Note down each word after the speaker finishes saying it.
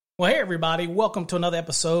Well, hey, everybody. Welcome to another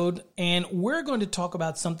episode, and we're going to talk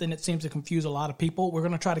about something that seems to confuse a lot of people. We're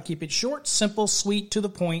going to try to keep it short, simple, sweet, to the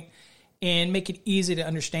point, and make it easy to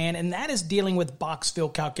understand, and that is dealing with box fill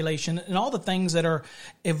calculation and all the things that are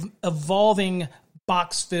evolving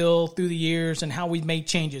box fill through the years and how we've made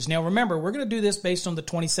changes. Now, remember, we're going to do this based on the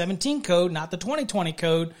 2017 code, not the 2020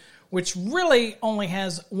 code, which really only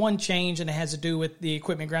has one change, and it has to do with the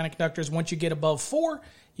equipment grounding conductors. Once you get above 4,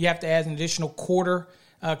 you have to add an additional quarter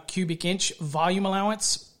cubic inch volume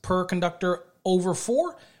allowance per conductor over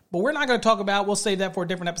 4. But we're not going to talk about, we'll save that for a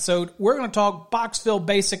different episode. We're going to talk box fill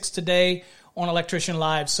basics today on Electrician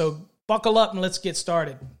Live. So buckle up and let's get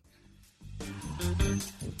started.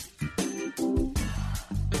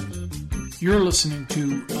 You're listening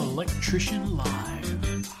to Electrician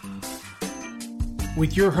Live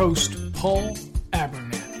with your host, Paul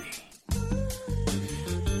Abernathy.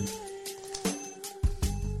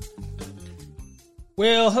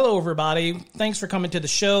 Well, hello, everybody. Thanks for coming to the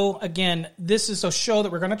show. Again, this is a show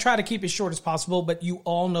that we're going to try to keep as short as possible, but you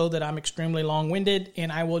all know that I'm extremely long-winded,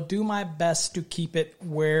 and I will do my best to keep it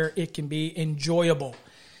where it can be enjoyable.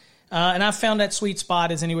 And I've found that sweet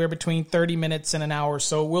spot is anywhere between 30 minutes and an hour,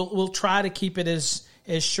 so we'll try to keep it as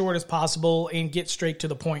short as possible and get straight to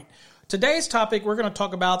the point. Today's topic, we're going to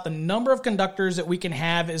talk about the number of conductors that we can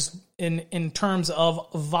have in terms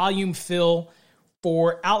of volume fill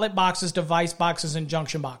for outlet boxes, device boxes, and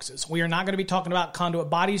junction boxes. We are not going to be talking about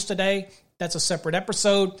conduit bodies today. That's a separate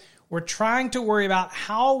episode. We're trying to worry about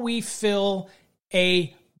how we fill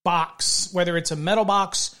a box, whether it's a metal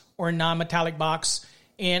box or a non-metallic box.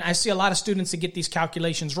 And I see a lot of students that get these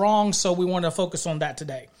calculations wrong, so we want to focus on that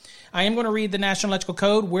today. I am going to read the National Electrical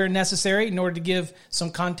Code where necessary in order to give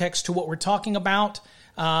some context to what we're talking about.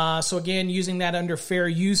 So again, using that under Fair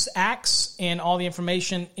Use Acts and all the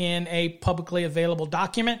information in a publicly available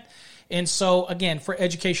document. And so again, for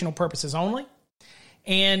educational purposes only.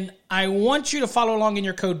 And I want you to follow along in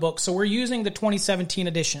your code book. So we're using the 2017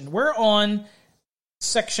 edition. We're on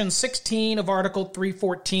section 16 of Article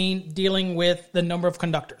 314 dealing with the number of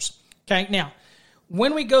conductors. Okay, now,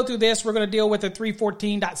 when we go through this, we're going to deal with the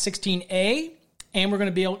 314.16a and we're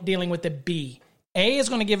going to be dealing with the B. A is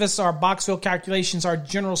going to give us our box fill calculations, our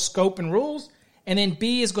general scope and rules, and then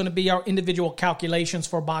B is going to be our individual calculations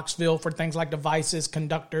for box fill for things like devices,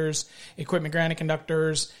 conductors, equipment grounding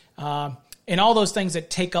conductors, and all those things that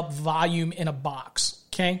take up volume in a box,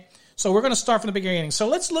 okay? So we're going to start from the beginning. So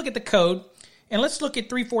let's look at the code, and let's look at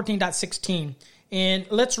 314.16, and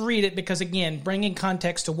let's read it because, again, bringing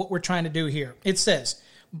context to what we're trying to do here. It says,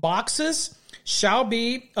 boxes shall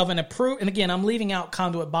be of an approved, and again, I'm leaving out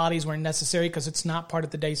conduit bodies where necessary because it's not part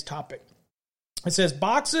of today's topic. It says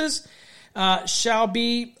boxes shall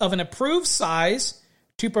be of an approved size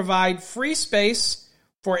to provide free space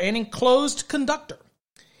for an enclosed conductor.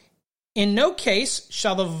 In no case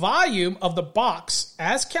shall the volume of the box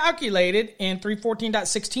as calculated in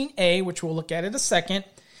 314.16a, which we'll look at in a second,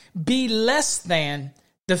 be less than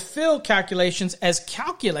the fill calculations as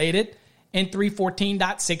calculated in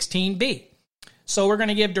 314.16b. So we're going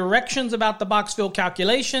to give directions about the box fill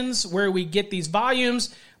calculations, where we get these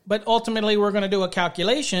volumes, but ultimately we're going to do a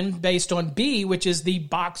calculation based on B, which is the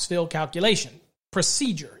box fill calculation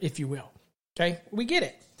procedure, if you will. Okay, we get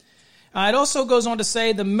it. It also goes on to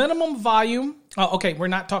say the minimum volume. We're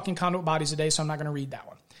not talking conduit bodies today, so I'm not going to read that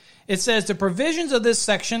one. It says the provisions of this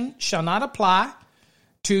section shall not apply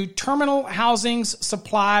to terminal housings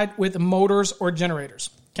supplied with motors or generators.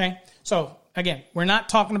 Okay, so again, we're not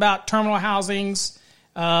talking about terminal housings,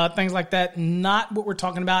 things like that. Not what we're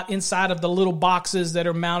talking about inside of the little boxes that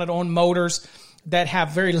are mounted on motors that have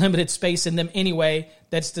very limited space in them anyway,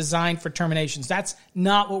 that's designed for terminations. That's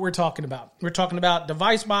not what we're talking about. We're talking about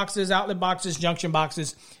device boxes, outlet boxes, junction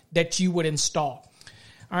boxes that you would install.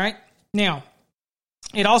 All right. Now,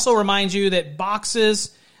 it also reminds you that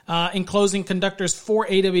boxes enclosing conductors 4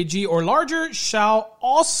 AWG or larger shall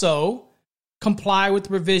also comply with the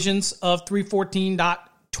provisions of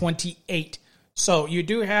 314.28. So you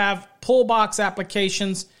do have pull box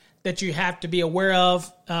applications that you have to be aware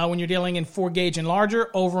of when you're dealing in 4 gauge and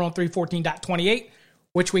larger over on 314.28,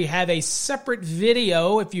 which we have a separate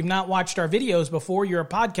video. If you've not watched our videos before, you're a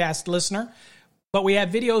podcast listener. But we have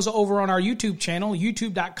videos over on our YouTube channel,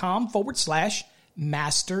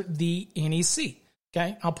 youtube.com/Master the NEC.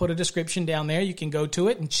 Okay, I'll put a description down there. You can go to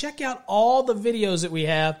it and check out all the videos that we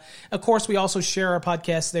have. Of course, we also share our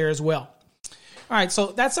podcast there as well. All right, so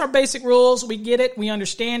that's our basic rules. We get it. We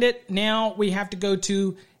understand it. Now we have to go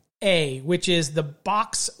to A, which is the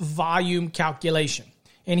box volume calculation.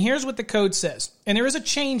 And here's what the code says. And there is a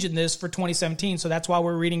change in this for 2017, so that's why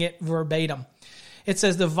we're reading it verbatim. It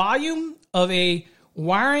says the volume of a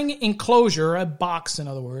wiring enclosure, a box in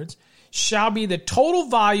other words, shall be the total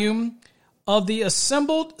volume of the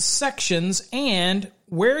assembled sections and,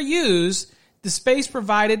 where used, the space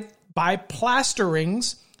provided by plaster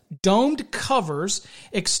rings, domed covers,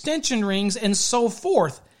 extension rings, and so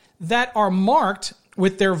forth that are marked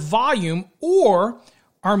with their volume or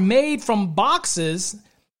are made from boxes,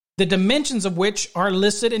 the dimensions of which are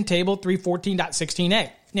listed in Table 314.16a.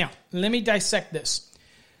 Now, let me dissect this.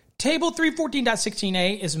 Table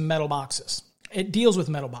 314.16a is metal boxes. It deals with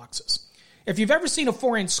metal boxes. If you've ever seen a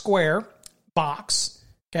 4-inch square box,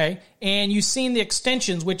 okay, and you've seen the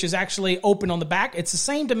extensions, which is actually open on the back, it's the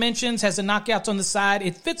same dimensions, has the knockouts on the side.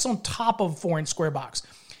 It fits on top of a 4-inch square box.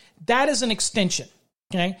 That is an extension,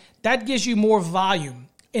 okay? That gives you more volume.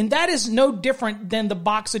 And that is no different than the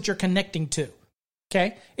box that you're connecting to,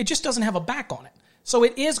 okay? It just doesn't have a back on it. So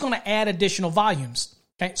it is going to add additional volumes,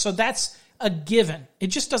 okay? So that's a given. It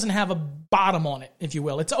just doesn't have a bottom on it, if you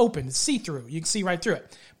will. It's open. It's see-through. You can see right through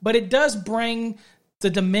it. But it does bring the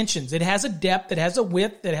dimensions. It has a depth. It has a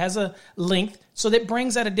width. It has a length. So that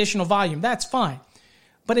brings that additional volume. That's fine.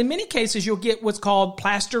 But in many cases, you'll get what's called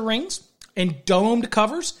plaster rings and domed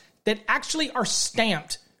covers that actually are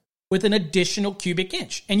stamped with an additional cubic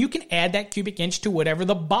inch. And you can add that cubic inch to whatever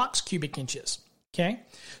the box cubic inch is. Okay?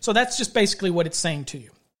 So that's just basically what it's saying to you.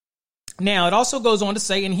 Now, it also goes on to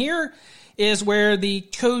say, and here is where the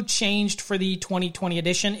code changed for the 2020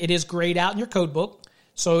 edition. It is grayed out in your code book,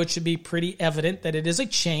 so it should be pretty evident that it is a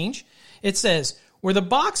change. It says, where the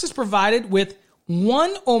box is provided with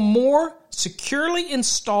one or more securely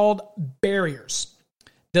installed barriers,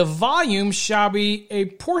 the volume shall be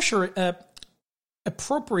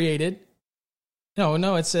appropriated.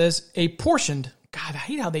 No, it says apportioned. God, I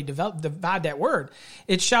hate how they divide that word.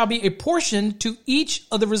 It shall be apportioned to each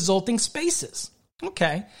of the resulting spaces.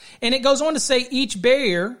 Okay. And it goes on to say each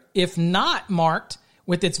barrier, if not marked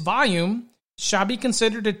with its volume, shall be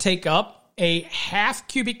considered to take up a half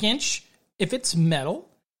cubic inch if it's metal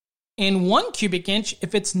and 1 cubic inch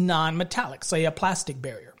if it's non-metallic, say a plastic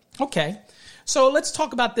barrier. Okay. So let's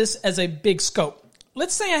talk about this as a big scope.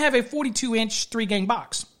 Let's say I have a 42-inch 3-gang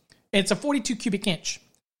box. It's a 42 cubic inch.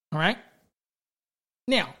 All right.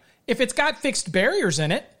 Now, if it's got fixed barriers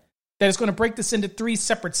in it, that is going to break this into 3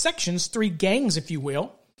 separate sections, 3 gangs, if you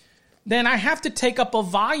will, then I have to take up a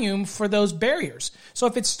volume for those barriers. So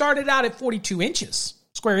if it started out at 42 inches,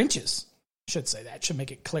 square inches, I should say that, should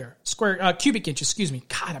make it clear, cubic inches, excuse me.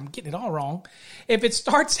 God, I'm getting it all wrong. If it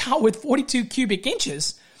starts out with 42 cubic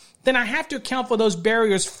inches, then I have to account for those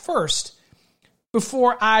barriers first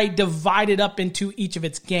before I divide it up into each of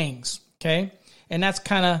its gangs, okay? And that's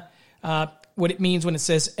kind of what it means when it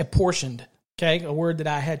says apportioned. Okay, a word that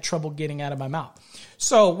I had trouble getting out of my mouth.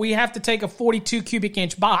 So we have to take a 42 cubic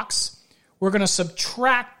inch box. We're going to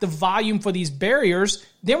subtract the volume for these barriers.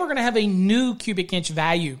 Then we're going to have a new cubic inch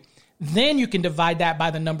value. Then you can divide that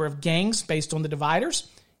by the number of gangs based on the dividers.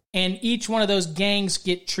 And each one of those gangs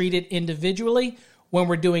get treated individually when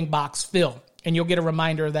we're doing box fill. And you'll get a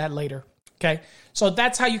reminder of that later. Okay, so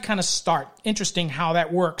that's how you kind of start. Interesting how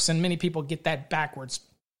that works. And many people get that backwards.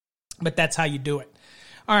 But that's how you do it.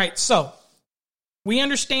 All right, so we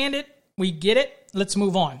understand it. We get it. Let's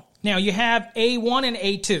move on. Now, you have A1 and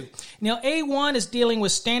A2. Now, A1 is dealing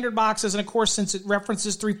with standard boxes, and of course, since it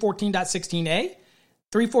references 314.16a,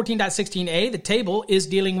 314.16a, the table is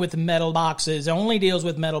dealing with metal boxes. It only deals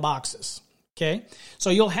with metal boxes. Okay?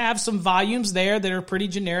 So you'll have some volumes there that are pretty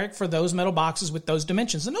generic for those metal boxes with those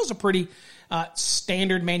dimensions. And those are pretty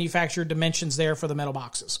standard manufacturer dimensions there for the metal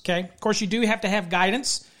boxes. Okay? Of course, you do have to have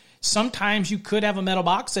guidance. Sometimes you could have a metal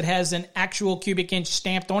box that has an actual cubic inch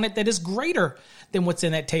stamped on it that is greater than what's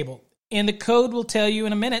in that table. And the code will tell you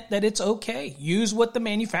in a minute that it's okay. Use what the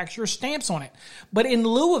manufacturer stamps on it. But in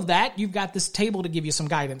lieu of that, you've got this table to give you some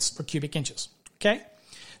guidance for cubic inches. Okay?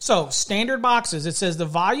 So, standard boxes. It says the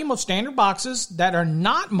volume of standard boxes that are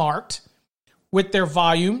not marked with their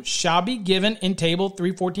volume shall be given in table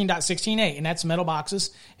 314.16a. And that's metal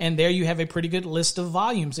boxes. And there you have a pretty good list of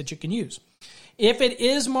volumes that you can use. If it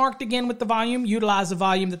is marked again with the volume, utilize the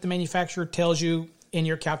volume that the manufacturer tells you in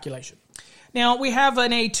your calculation. Now, we have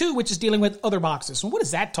an A2, which is dealing with other boxes. And what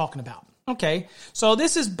is that talking about? Okay, so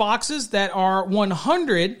this is boxes that are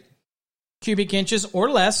 100 cubic inches or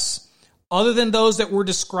less, other than those that were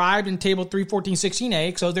described in table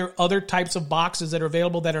 314.16a. So there are other types of boxes that are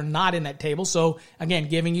available that are not in that table. So, again,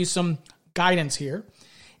 giving you some guidance here.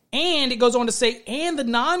 And it goes on to say, and the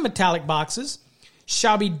non-metallic boxes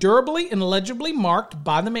shall be durably and legibly marked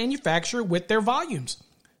by the manufacturer with their volumes.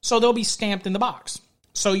 So they'll be stamped in the box,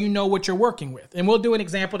 so you know what you're working with. And we'll do an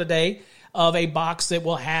example today of a box that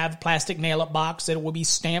will have plastic nail-up box that will be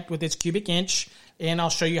stamped with its cubic inch and I'll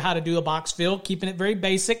show you how to do a box fill, keeping it very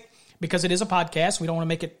basic because it is a podcast. We don't want to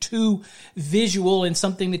make it too visual and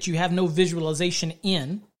something that you have no visualization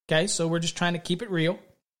in. Okay, so we're just trying to keep it real.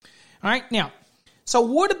 All right, now, so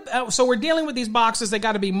we're dealing with these boxes that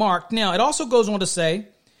got to be marked. Now, it also goes on to say,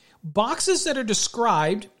 boxes that are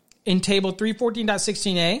described in Table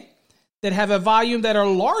 314.16a that have a volume that are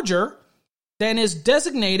larger than is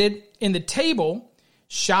designated in the table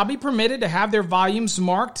shall be permitted to have their volumes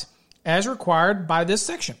marked as required by this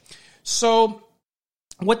section. So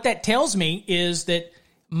what that tells me is that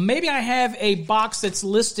maybe I have a box that's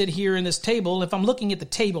listed here in this table. If I'm looking at the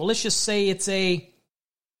table, let's just say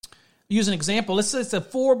use an example. Let's say it's a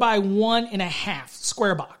 4 by 1.5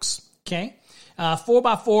 square box. Okay. 4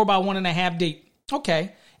 by 4 by 1.5 deep.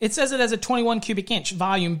 Okay. It says it has a 21 cubic inch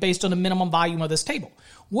volume based on the minimum volume of this table.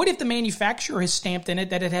 What if the manufacturer has stamped in it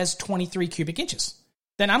that it has 23 cubic inches?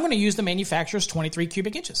 Then I'm going to use the manufacturer's 23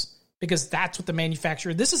 cubic inches because that's what the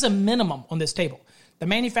manufacturer, this is a minimum on this table. The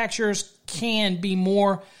manufacturers can be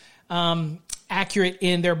more accurate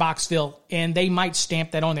in their box fill, and they might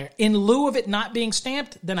stamp that on there. In lieu of it not being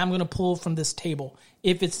stamped, then I'm going to pull from this table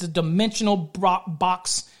if it's the dimensional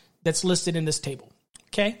box that's listed in this table.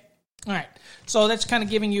 Okay? All right. So that's kind of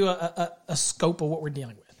giving you a scope of what we're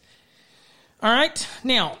dealing with. All right.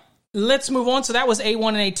 Now, let's move on. So that was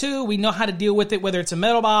A1 and A2. We know how to deal with it, whether it's a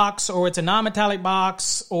metal box or it's a non-metallic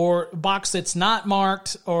box or a box that's not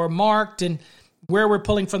marked or marked, and where we're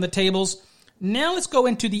pulling from the tables. Now let's go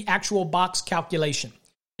into the actual box calculation.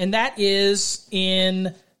 And that is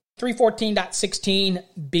in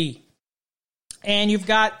 314.16b. And you've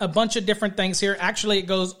got a bunch of different things here. Actually, it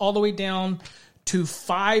goes all the way down to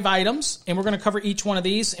 5 items, and we're going to cover each one of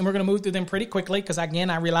these, and we're going to move through them pretty quickly because, again,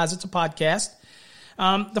 I realize it's a podcast.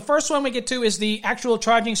 The first one we get to is the actual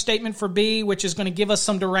charging statement for B, which is going to give us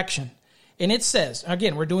some direction. And it says,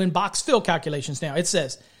 again, we're doing box fill calculations now. It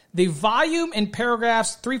says, the volume in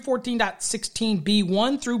paragraphs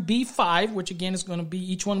 314.16b1 through b5, which, again, is going to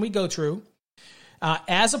be each one we go through,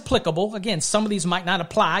 as applicable. Again, some of these might not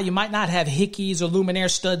apply. You might not have Hickeys or luminaire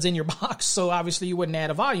studs in your box, so obviously you wouldn't add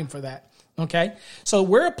a volume for that. Okay, so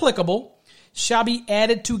where applicable, shall be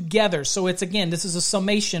added together. So it's, again, this is a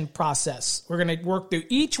summation process. We're going to work through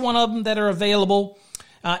each one of them that are available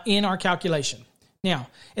in our calculation. Now,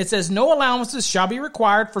 it says no allowances shall be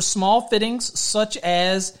required for small fittings such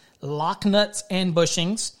as lock nuts and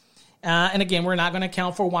bushings. And again, we're not going to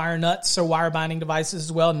count for wire nuts or wire binding devices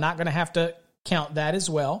as well. Not going to have to count that as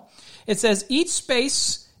well. It says each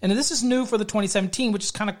space, and this is new for the 2017, which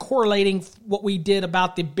is kind of correlating what we did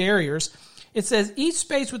about the barriers. It says each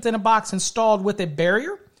space within a box installed with a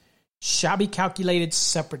barrier shall be calculated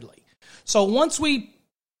separately. So once we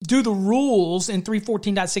do the rules in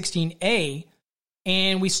 314.16a,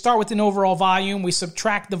 and we start with an overall volume, we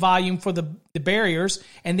subtract the volume for the barriers,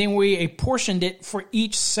 and then we apportioned it for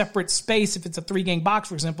each separate space. If it's a 3-gang box,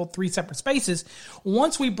 for example, 3 separate spaces.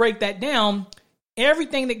 Once we break that down,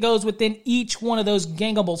 everything that goes within each one of those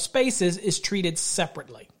gangable spaces is treated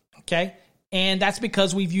separately, okay? And that's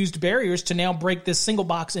because we've used barriers to now break this single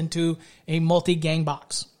box into a multi-gang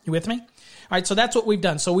box. You with me? All right, so that's what we've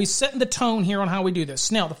done. So we set the tone here on how we do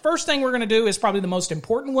this. Now, the first thing we're going to do is probably the most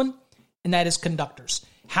important one, and that is conductors.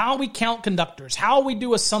 How we count conductors, how we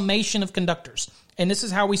do a summation of conductors. And this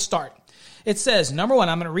is how we start. It says, number 1,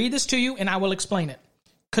 I'm going to read this to you, and I will explain it.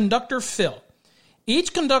 Conductor fill.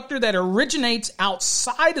 Each conductor that originates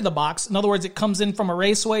outside of the box, in other words, it comes in from a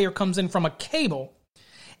raceway or comes in from a cable,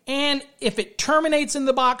 and if it terminates in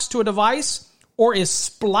the box to a device or is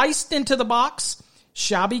spliced into the box,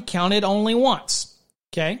 shall be counted only once.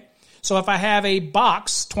 Okay? So if I have a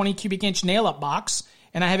box, 20 cubic inch nail-up box,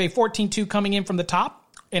 and I have a 14.2 coming in from the top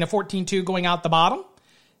and a 14.2 going out the bottom,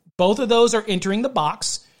 both of those are entering the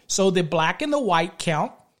box. So the black and the white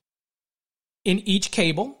count in each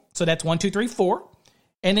cable. So that's 1, 2, 3, 4.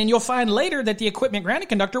 And then you'll find later that the equipment grounding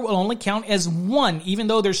conductor will only count as 1, even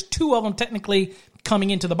though there's 2 of them technically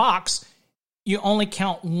coming into the box, you only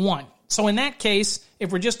count 1. So in that case,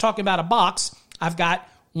 if we're just talking about a box, I've got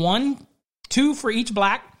 1, 2 for each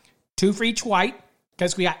black, 2 for each white,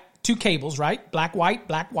 because we got 2 cables, right? Black,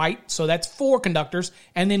 white. So that's 4 conductors,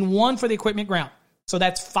 and then 1 for the equipment ground. So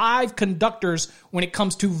that's 5 conductors when it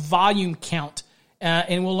comes to volume count.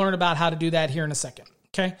 And we'll learn about how to do that here in a second.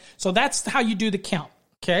 Okay? So that's how you do the count.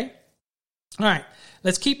 Okay? All right.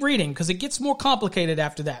 Let's keep reading because it gets more complicated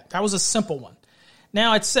after that. That was a simple one.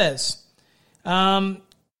 Now it says,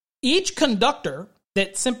 each conductor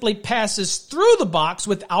that simply passes through the box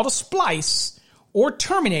without a splice or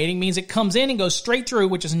terminating means it comes in and goes straight through,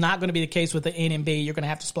 which is not going to be the case with the N and B. You're going to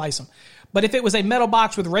have to splice them. But if it was a metal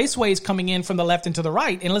box with raceways coming in from the left and to the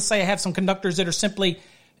right, and let's say I have some conductors that are simply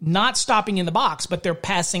not stopping in the box, but they're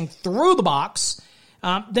passing through the box,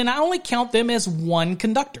 then I only count them as one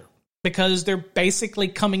conductor because they're basically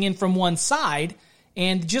coming in from one side.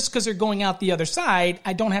 And just because they're going out the other side,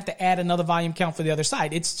 I don't have to add another volume count for the other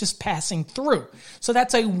side. It's just passing through. So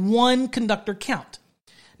that's a one conductor count.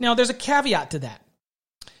 Now, there's a caveat to that.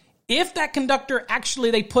 If that conductor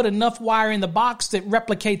actually they put enough wire in the box that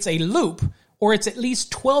replicates a loop, or it's at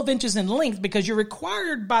least 12 inches in length, because you're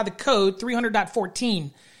required by the code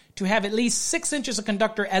 300.14 to have at least 6 inches of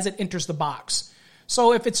conductor as it enters the box.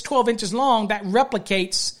 So if it's 12 inches long, that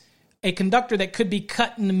replicates a conductor that could be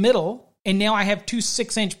cut in the middle, and now I have two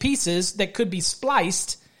 6-inch pieces that could be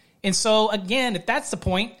spliced. And so again, if that's the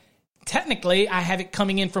point, technically I have it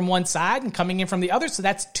coming in from one side and coming in from the other, so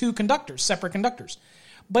that's two conductors, separate conductors.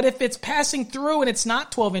 But if it's passing through and it's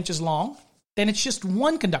not 12 inches long, then it's just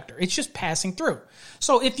one conductor. It's just passing through.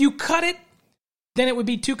 So if you cut it, then it would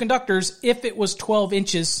be two conductors if it was 12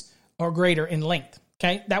 inches or greater in length.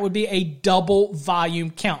 Okay, that would be a double volume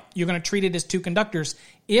count. You're going to treat it as two conductors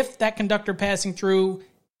if that conductor passing through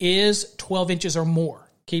is 12 inches or more.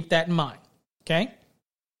 Keep that in mind. Okay.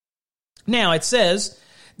 Now it says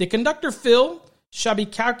the conductor fill shall be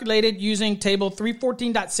calculated using table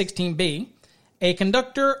 314.16b. A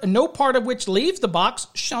conductor, no part of which leaves the box,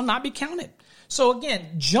 shall not be counted. So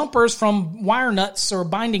again, jumpers from wire nuts or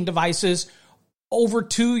binding devices over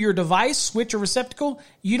to your device, switch or receptacle,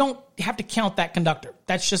 you don't have to count that conductor.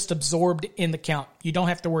 That's just absorbed in the count. You don't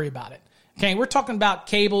have to worry about it. Okay, we're talking about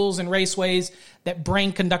cables and raceways that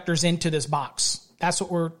bring conductors into this box. That's what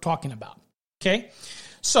we're talking about. Okay,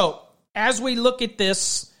 so as we look at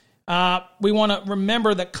this, we want to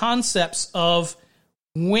remember the concepts of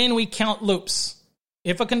when we count loops.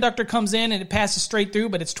 If a conductor comes in and it passes straight through,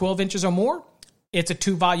 but it's 12 inches or more, it's a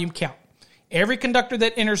 2-volume count. Every conductor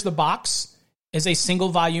that enters the box is a single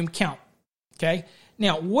volume count. Okay.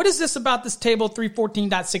 Now, what is this about this table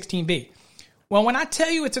 314.16b? Well, when I tell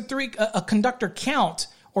you it's a conductor count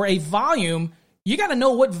or a volume, you got to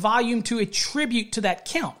know what volume to attribute to that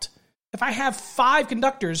count. If I have 5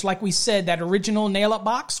 conductors, like we said, that original nail-up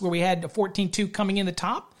box where we had a 14.2 coming in the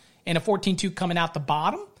top and a 14.2 coming out the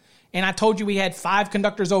bottom, and I told you we had 5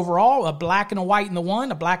 conductors overall, a black and a white in the one,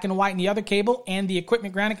 a black and a white in the other cable, and the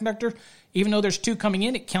equipment grounding conductor, even though there's 2 coming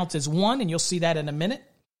in, it counts as 1, and you'll see that in a minute.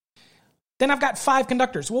 Then I've got 5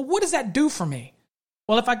 conductors. Well, what does that do for me?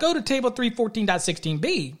 Well, if I go to table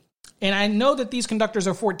 314.16b, and I know that these conductors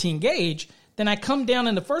are 14 gauge, then I come down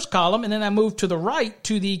in the first column, and then I move to the right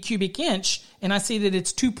to the cubic inch, and I see that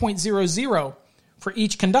it's 2.00 for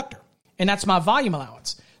each conductor, and that's my volume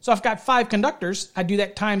allowance. So I've got 5 conductors. I do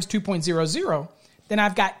that times 2.00. Then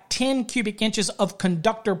I've got 10 cubic inches of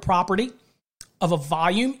conductor property of a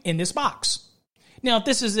volume in this box. Now, if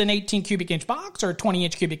this is an 18 cubic inch box or a 20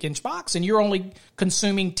 inch cubic inch box and you're only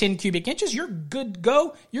consuming 10 cubic inches, you're good to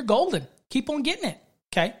go. You're golden. Keep on getting it.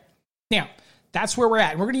 Okay. Now, that's where we're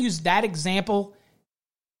at. We're going to use that example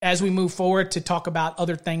as we move forward to talk about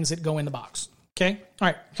other things that go in the box. Okay. All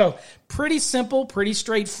right. So pretty simple, pretty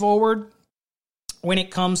straightforward when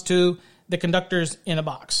it comes to the conductors in a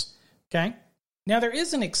box. Okay. Now, there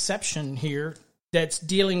is an exception here that's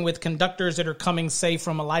dealing with conductors that are coming, say,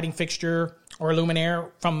 from a lighting fixture or a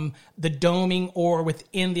luminaire, from the doming or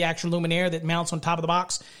within the actual luminaire that mounts on top of the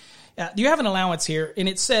box. You have an allowance here, and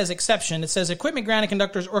it says exception. It says equipment grounding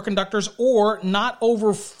conductors or not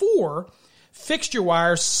over 4 fixture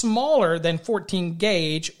wires smaller than 14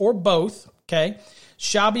 gauge or both, okay,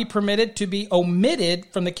 shall be permitted to be omitted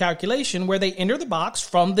from the calculation where they enter the box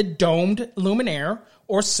from the domed luminaire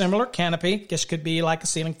or similar canopy. This could be like a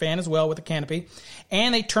ceiling fan as well with a canopy,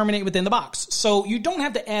 and they terminate within the box. So you don't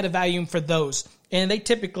have to add a volume for those, and they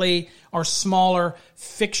typically are smaller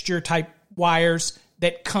fixture type wires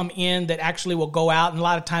that come in that actually will go out, and a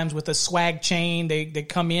lot of times with a swag chain, they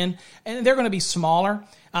come in, and they're going to be smaller.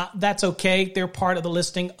 That's okay. They're part of the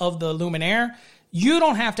listing of the luminaire. You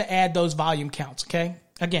don't have to add those volume counts, okay?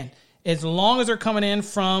 Again, as long as they're coming in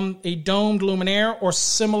from a domed luminaire or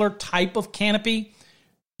similar type of canopy,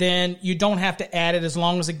 then you don't have to add it as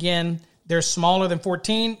long as, again, they're smaller than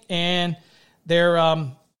 14 and they're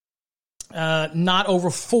not over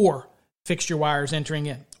 4 fixture wires entering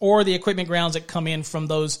in, or the equipment grounds that come in from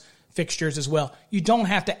those fixtures as well. You don't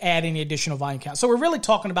have to add any additional volume count. So we're really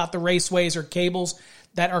talking about the raceways or cables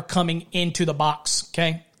that are coming into the box,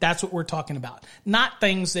 okay? That's what we're talking about. Not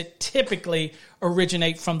things that typically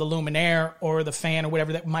originate from the luminaire or the fan or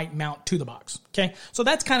whatever that might mount to the box, okay? So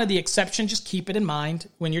that's kind of the exception. Just keep it in mind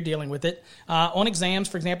when you're dealing with it. On exams,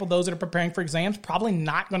 for example, those that are preparing for exams, probably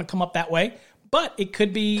not going to come up that way, But it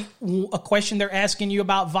could be a question they're asking you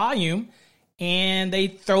about volume, and they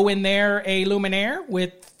throw in there a luminaire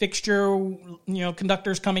with fixture,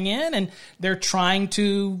 conductors coming in, and they're trying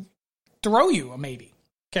to throw you a maybe.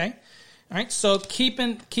 Okay, all right. So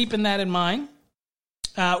keeping that in mind.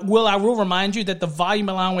 I will remind you that the volume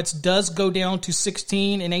allowance does go down to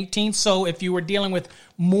 16 and 18. So if you were dealing with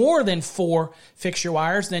more than 4 fixture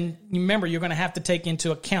wires, then remember you're going to have to take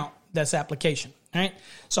into account this application. All right.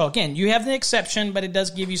 So again, you have the exception, but it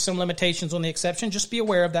does give you some limitations on the exception. Just be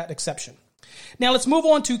aware of that exception. Now let's move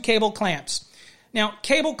on to cable clamps. Now,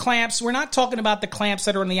 cable clamps, we're not talking about the clamps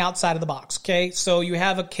that are on the outside of the box, okay? So you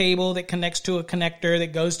have a cable that connects to a connector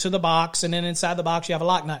that goes to the box, and then inside the box you have a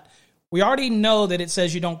lock nut. We already know that it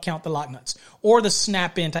says you don't count the lock nuts or the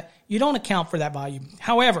snap-in type. You don't account for that volume.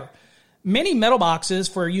 However, many metal boxes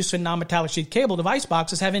for use in non-metallic sheath cable device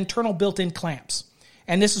boxes have internal built-in clamps.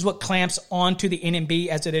 And this is what clamps onto the NMB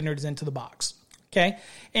as it enters into the box, okay?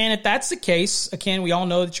 And if that's the case, again, we all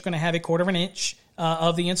know that you're going to have 1/4 of an inch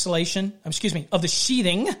of the insulation, of the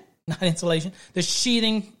sheathing, not insulation, the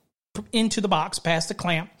sheathing into the box past the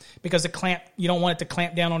clamp, because the clamp, you don't want it to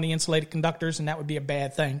clamp down on the insulated conductors, and that would be a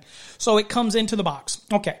bad thing. So it comes into the box.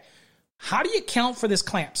 Okay, how do you account for this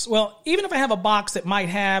clamps? Well, even if I have a box that might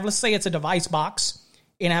have, let's say it's a device box,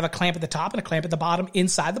 and I have a clamp at the top and a clamp at the bottom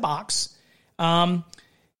inside the box,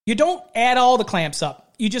 you don't add all the clamps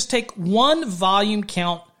up. You just take one volume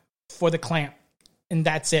count for the clamp, and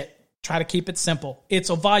that's it. Try to keep it simple. It's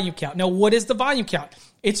a volume count. Now, what is the volume count?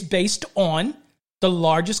 It's based on the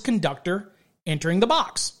largest conductor entering the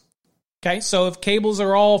box. Okay, so if cables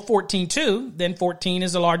are all 14.2, then 14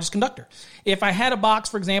 is the largest conductor. If I had a box,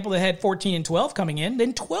 for example, that had 14 and 12 coming in,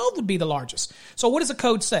 then 12 would be the largest. So what does the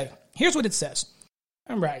code say? Here's what it says.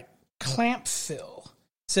 All right, clamp fill.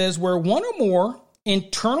 It says where one or more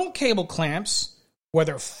internal cable clamps,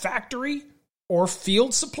 whether factory or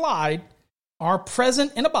field supplied, are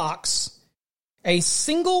present in a box, a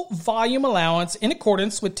single volume allowance in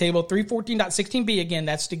accordance with table 314.16b, again,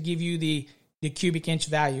 that's to give you the cubic inch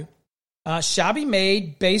value, shall be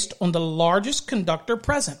made based on the largest conductor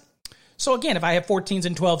present. So again, if I have 14s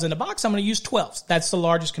and 12s in the box, I'm going to use 12s. That's the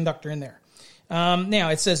largest conductor in there. Now,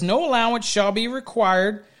 it says no allowance shall be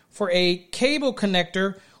required for a cable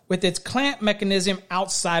connector with its clamp mechanism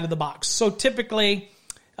outside of the box. So typically,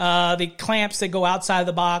 the clamps that go outside of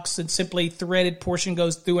the box and simply threaded portion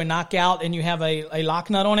goes through a knockout and you have a lock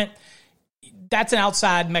nut on it, that's an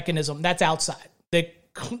outside mechanism. That's outside.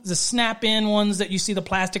 The snap-in ones that you see, the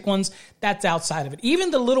plastic ones, that's outside of it.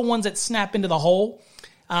 Even the little ones that snap into the hole,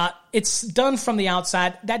 it's done from the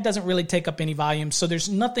outside. That doesn't really take up any volume, so there's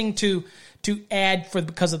nothing to add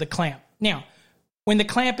because of the clamp. Now, when the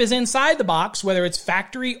clamp is inside the box, whether it's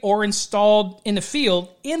factory or installed in the field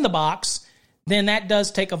in the box, then that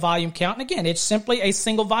does take a volume count. And again, it's simply a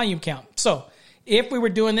single volume count. So if we were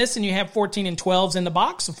doing this and you have 14 and 12s in the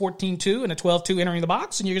box, a 14.2 and a 12.2 entering the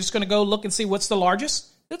box, and you're just going to go look and see what's the largest,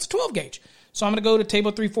 it's a 12 gauge. So I'm going to go to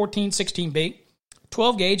table 314.16b.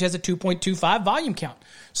 12 gauge has a 2.25 volume count.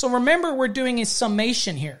 So remember, we're doing a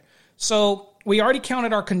summation here. So we already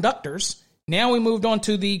counted our conductors. Now we moved on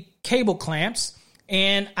to the cable clamps,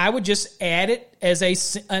 and I would just add it as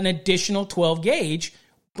an additional 12 gauge.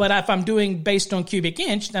 But if I'm doing based on cubic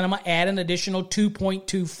inch, then I'm going to add an additional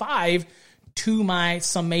 2.25 to my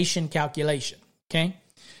summation calculation, okay?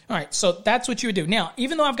 All right, so that's what you would do. Now,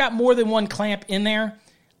 even though I've got more than one clamp in there,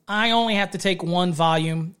 I only have to take one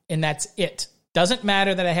volume, and that's it. Doesn't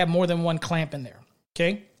matter that I have more than one clamp in there,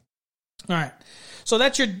 okay? All right, so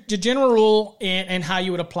that's your general rule and how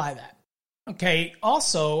you would apply that. Okay,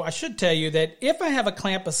 also, I should tell you that if I have a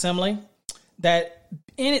clamp assembly that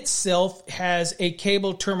in itself has a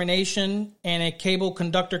cable termination and a cable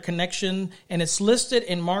conductor connection, and it's listed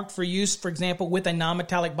and marked for use, for example, with a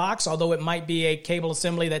non-metallic box, although it might be a cable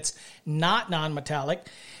assembly that's not non-metallic.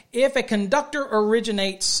 If a conductor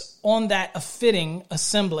originates on that fitting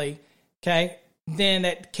assembly, okay, then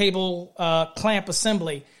that cable clamp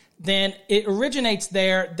assembly, then it originates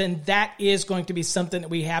there, then that is going to be something that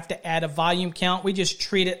we have to add a volume count. We just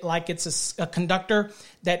treat it like it's a conductor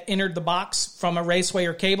that entered the box from a raceway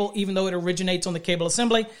or cable, even though it originates on the cable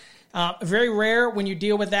assembly. Very rare when you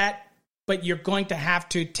deal with that, but you're going to have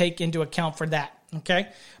to take into account for that, okay?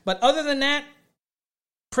 But other than that,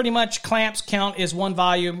 pretty much clamps count is one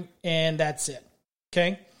volume, and that's it,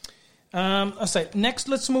 okay? Next,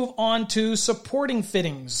 let's move on to supporting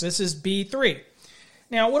fittings. This is B3.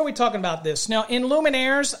 Now, what are we talking about this? Now, in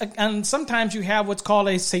luminaires, and sometimes you have what's called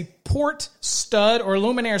a support stud or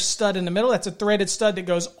luminaire stud in the middle. That's a threaded stud that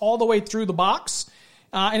goes all the way through the box.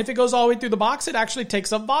 And if it goes all the way through the box, it actually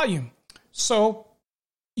takes up volume. So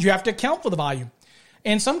you have to account for the volume.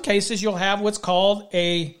 In some cases, you'll have what's called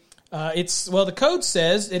the code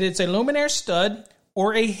says that it's a luminaire stud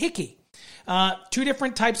or a hickey. Two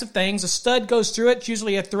different types of things. A stud goes through it, it's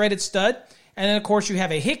usually a threaded stud. And then, of course, you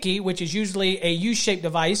have a hickey, which is usually a U-shaped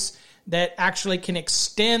device that actually can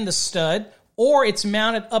extend the stud, or it's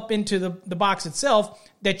mounted up into the box itself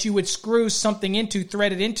that you would screw something into,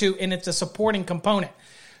 thread it into, and it's a supporting component.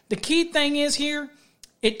 The key thing is here,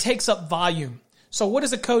 it takes up volume. So what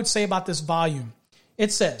does the code say about this volume?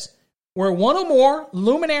 It says, where one or more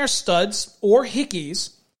luminaire studs or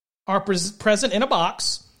hickeys are present in a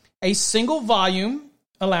box, a single volume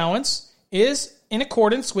allowance is in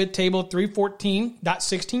accordance with table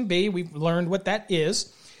 314.16b, we've learned what that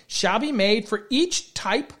is, shall be made for each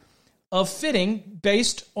type of fitting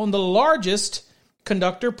based on the largest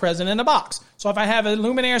conductor present in a box. So if I have a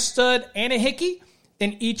luminaire stud and a hickey,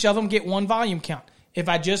 then each of them get one volume count. If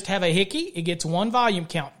I just have a hickey, it gets one volume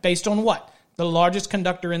count based on what? The largest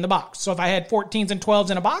conductor in the box. So if I had 14s and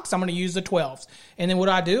 12s in a box, I'm going to use the 12s. And then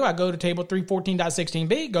what do? I go to table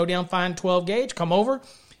 314.16b, go down, find 12 gauge, come over.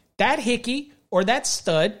 That hickey or that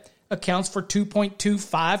stud accounts for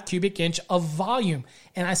 2.25 cubic inch of volume.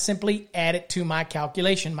 And I simply add it to my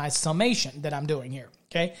calculation, my summation that I'm doing here,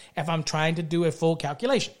 okay? If I'm trying to do a full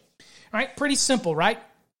calculation. All right, pretty simple, right?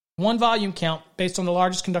 One volume count based on the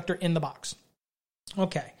largest conductor in the box.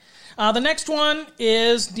 Okay. The next one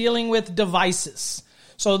is dealing with devices.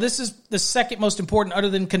 So this is the second most important other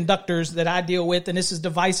than conductors that I deal with, and this is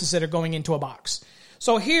devices that are going into a box.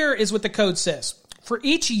 So here is what the code says. For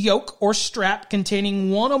each yoke or strap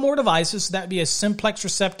containing one or more devices, that would be a simplex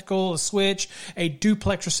receptacle, a switch, a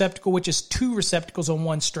duplex receptacle, which is two receptacles on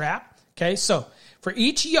one strap. Okay, so for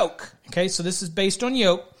each yoke, okay, so this is based on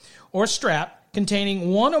yoke or strap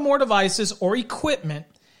containing one or more devices or equipment,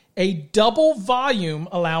 a double volume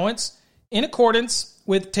allowance in accordance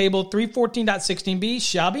with table 314.16b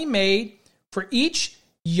shall be made for each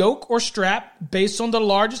yoke or strap based on the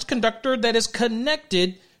largest conductor that is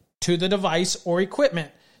connected to the device or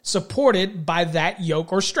equipment supported by that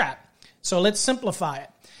yoke or strap. So let's simplify it.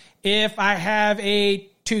 If I have a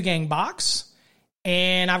 2-gang box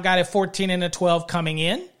and I've got a 14 and a 12 coming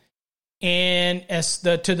in, and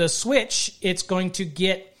to the switch, it's going to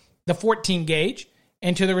get the 14 gauge,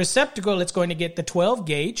 and to the receptacle, it's going to get the 12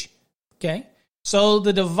 gauge. Okay, so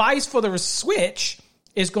the device for the switch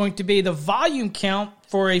is going to be the volume count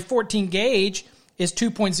for a 14 gauge is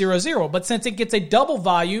 2.00. But since it gets a double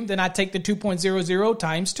volume, then I take the 2.00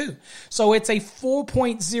 times 2. So it's a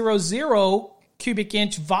 4.00 cubic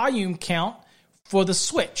inch volume count for the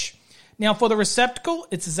switch. Now for the receptacle,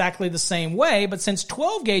 it's exactly the same way, but since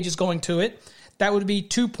 12 gauge is going to it, that would be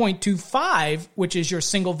 2.25, which is your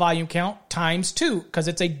single volume count, times 2, because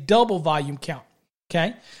it's a double volume count.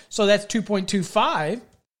 Okay, so that's 2.25,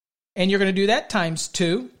 and you're going to do that times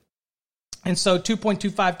 2. And so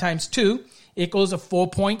 2.25 times 2 equals a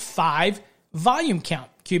 4.5 volume count,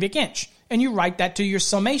 cubic inch. And you write that to your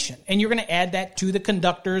summation. And you're going to add that to the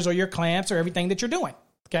conductors or your clamps or everything that you're doing.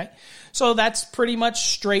 Okay, so that's pretty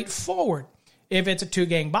much straightforward. If it's a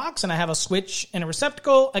 2-gang box and I have a switch and a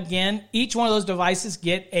receptacle, again, each one of those devices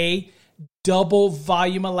get a double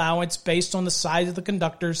volume allowance based on the size of the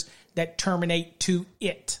conductors that terminate to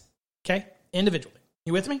it. Okay, individually.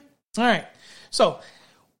 You with me? All right. So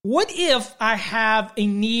what if I have a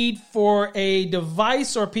need for a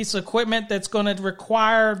device or a piece of equipment that's going to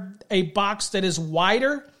require a box that is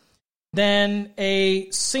wider than a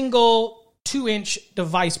single 2-inch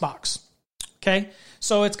device box? Okay,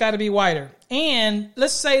 so it's got to be wider. And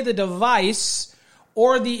let's say the device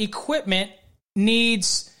or the equipment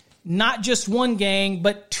needs not just 1 gang,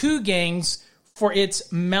 but 2 gangs for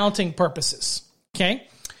its mounting purposes. Okay,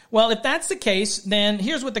 well, if that's the case, then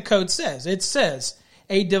here's what the code says. It says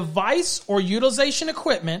a device or utilization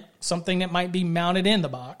equipment, something that might be mounted in the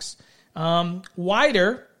box,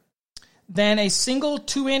 wider than a single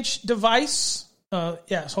 2-inch device.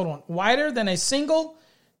 Wider than a single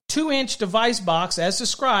 2-inch device box as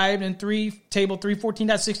described in table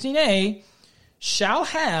 314.16a shall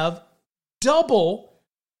have double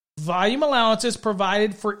volume allowances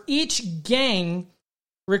provided for each gang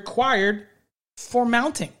required for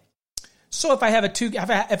mounting. So if I have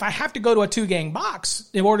if I have to go to a 2-gang box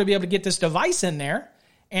in order to be able to get this device in there,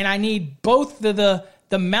 and I need both the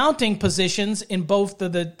mounting positions in both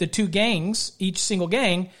the 2 gangs, each single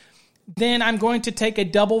gang, then I'm going to take a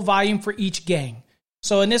double volume for each gang.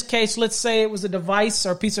 So in this case, let's say it was a device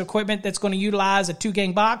or a piece of equipment that's going to utilize a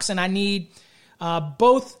 2-gang box, and I need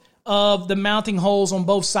both of the mounting holes on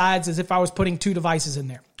both sides as if I was putting 2 devices in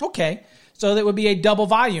there. Okay, so that would be a double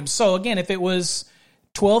volume. So again, if it was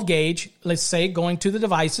 12 gauge, let's say, going to the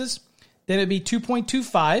devices, then it'd be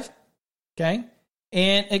 2.25, okay?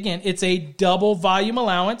 And again, it's a double volume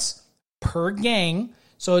allowance per gang.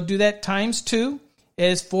 So do that times 2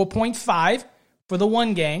 is 4.5 for the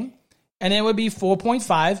one gang, and it would be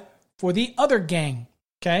 4.5 for the other gang,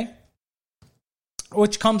 okay?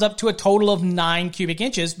 Which comes up to a total of 9 cubic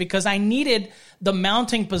inches because I needed the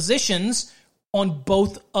mounting positions on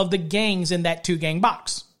both of the gangs in that 2-gang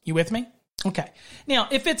box. You with me? Okay. Now,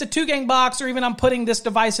 if it's a 2-gang box, or even I'm putting this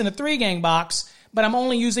device in a 3-gang box, but I'm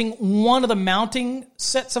only using one of the mounting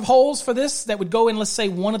sets of holes for this that would go in, let's say,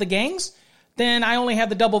 one of the gangs, then I only have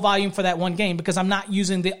the double volume for that one gang because I'm not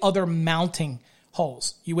using the other mounting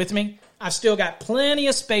holes. You with me? I've still got plenty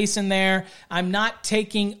of space in there. I'm not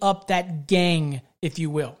taking up that gang, if you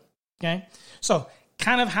will. Okay? So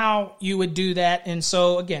kind of how you would do that. And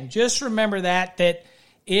so again, just remember that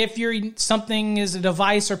if something is a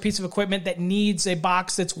device or piece of equipment that needs a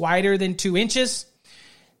box that's wider than 2 inches,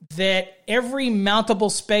 that every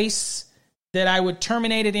mountable space that I would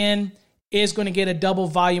terminate it in is going to get a double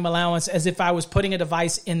volume allowance as if I was putting a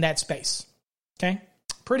device in that space. Okay?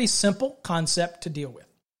 Pretty simple concept to deal with.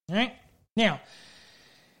 All right? Now,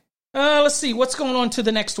 let's see what's going on to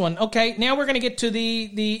the next one. Okay, now we're going to get to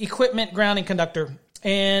the equipment grounding conductor.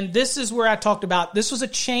 And this is where I talked about, this was a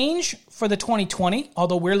change for the 2020,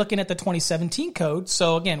 although we're looking at the 2017 code.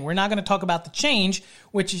 So again, we're not going to talk about the change,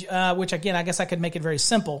 which again, I guess I could make it very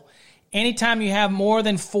simple. Anytime you have more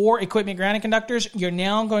than 4 equipment grounding conductors, you're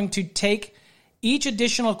now going to take each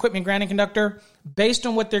additional equipment grounding conductor based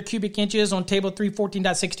on what their cubic inch is on table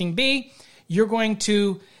 314.16b. You're going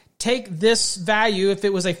to take this value, if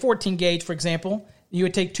it was a 14 gauge, for example, you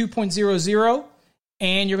would take 2.00,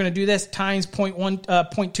 and you're going to do this times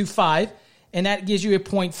 0.25, and that gives you a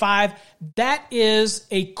 0.5. That is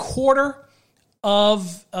a quarter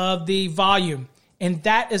of the volume, and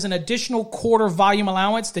that is an additional quarter volume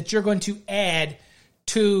allowance that you're going to add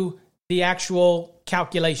to the actual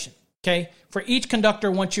calculation, okay, for each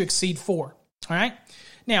conductor once you exceed 4, all right?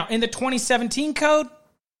 Now, in the 2017 code,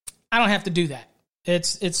 I don't have to do that.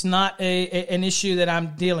 It's not an issue that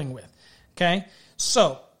I'm dealing with, okay?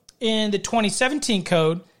 So in the 2017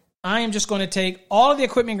 code, I am just going to take all of the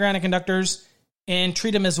equipment grounding conductors and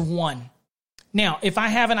treat them as one. Now, if I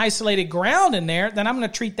have an isolated ground in there, then I'm going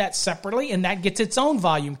to treat that separately, and that gets its own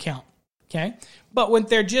volume count, okay? But when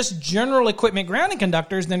they're just general equipment grounding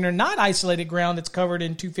conductors, then they're not isolated ground that's covered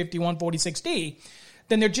in 251.46d,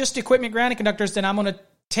 then they're just equipment grounding conductors, then I'm going to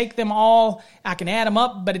take them all, I can add them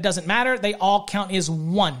up, but it doesn't matter. They all count as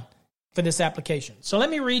one for this application. So let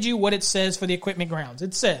me read you what it says for the equipment grounds.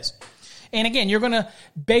 It says, and again, you're going to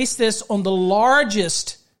base this on the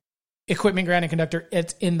largest equipment grounding conductor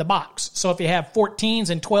it's in the box. So if you have 14s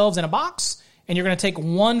and 12s in a box, and you're going to take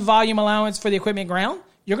one volume allowance for the equipment ground,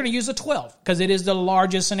 you're going to use the 12 because it is the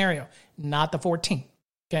largest scenario, not the 14,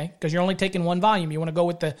 okay? Because you're only taking one volume. You want to go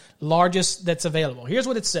with the largest that's available. Here's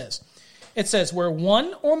what it says. It says where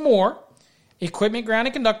one or more equipment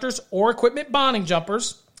grounding conductors or equipment bonding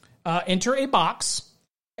jumpers enter a box,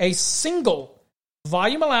 a single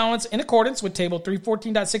volume allowance in accordance with table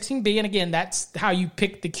 314.16b, and again, that's how you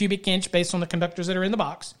pick the cubic inch based on the conductors that are in the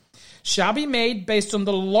box, shall be made based on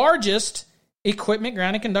the largest equipment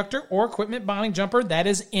grounding conductor or equipment bonding jumper that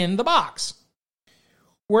is in the box.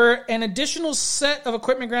 Where an additional set of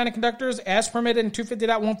equipment grounding conductors as permitted in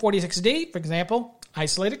 250.146d, for example,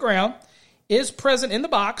 isolated ground, is present in the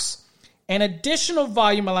box, an additional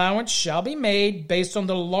volume allowance shall be made based on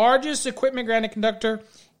the largest equipment grounding conductor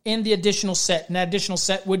in the additional set. And that additional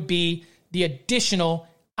set would be the additional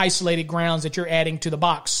isolated grounds that you're adding to the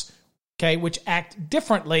box, okay, which act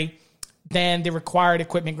differently than the required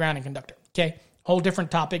equipment grounding conductor, okay? Whole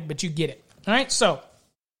different topic, but you get it. All right, so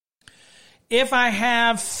if I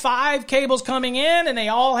have 5 cables coming in and they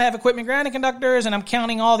all have equipment grounding conductors and I'm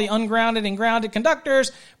counting all the ungrounded and grounded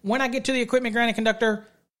conductors, when I get to the equipment grounding conductor,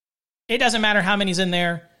 it doesn't matter how many's in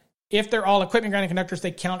there. If they're all equipment grounding conductors,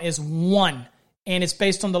 they count as one, and it's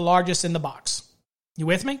based on the largest in the box. You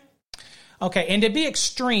with me? Okay, and to be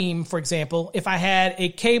extreme, for example, if I had a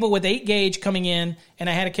cable with 8 gauge coming in and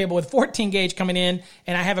I had a cable with 14 gauge coming in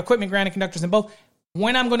and I have equipment grounding conductors in both,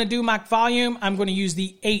 when I'm going to do my volume, I'm going to use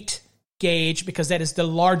the 8 gauge because that is the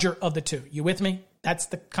larger of the two. You with me? That's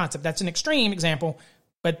the concept. That's an extreme example,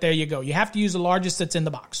 but there you go. You have to use the largest that's in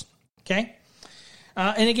the box, okay?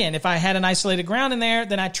 And again, if I had an isolated ground in there,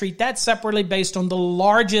 then I treat that separately based on the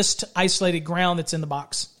largest isolated ground that's in the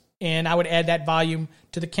box. And I would add that volume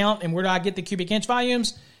to the count. And where do I get the cubic inch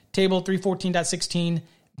volumes? Table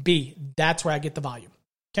 314.16b. That's where I get the volume.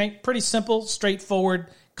 Okay, pretty simple, straightforward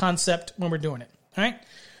concept when we're doing it. All right.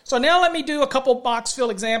 So now let me do a couple box fill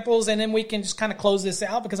examples, and then we can just kind of close this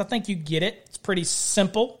out because I think you get it. It's pretty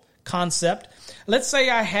simple concept. Let's say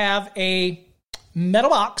I have a metal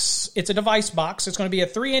box. It's a device box. It's going to be a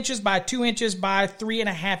 3 inches by 2 inches by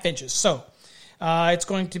 3.5 inches. So it's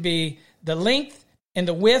going to be the length and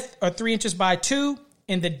the width are 3 inches by 2,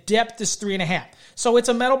 and the depth is 3.5. So it's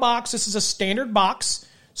a metal box. This is a standard box.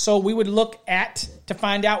 So we would look at to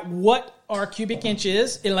find out what our cubic inch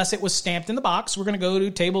is, unless it was stamped in the box. We're going to go to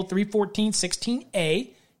table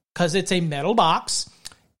 31416A because it's a metal box,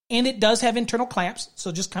 and it does have internal clamps.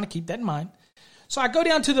 So just kind of keep that in mind. So I go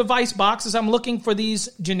down to the device box as I'm looking for these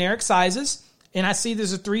generic sizes, and I see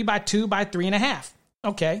there's a 3 by 2 by 3.5.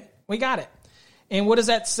 Okay, we got it. And what does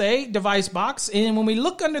that say? Device box. And when we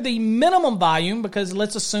look under the minimum volume, because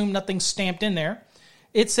let's assume nothing's stamped in there,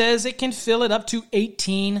 it says it can fill it up to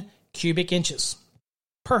 18 cubic inches.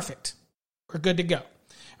 Perfect. We're good to go.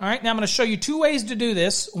 All right, now I'm going to show you 2 ways to do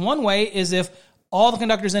this. One way is if all the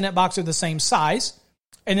conductors in that box are the same size.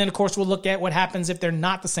 And then, of course, we'll look at what happens if they're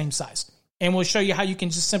not the same size. And we'll show you how you can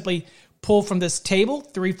just simply pull from this table,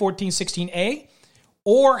 31416A,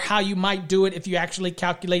 or how you might do it if you actually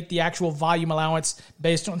calculate the actual volume allowance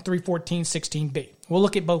based on 31416B. We'll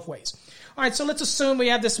look at both ways. All right, so let's assume we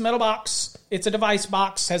have this metal box. It's a device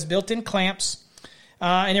box, has built-in clamps,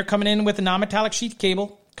 and they're coming in with a non-metallic sheath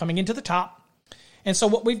cable coming into the top. And so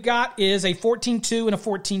what we've got is a 14.2 and a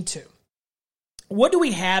 14.2. What do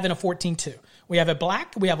we have in a 14.2? We have a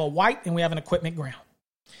black, we have a white, and we have an equipment ground.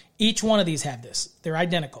 Each one of these have this. They're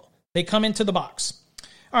identical. They come into the box.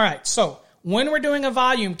 All right, so when we're doing a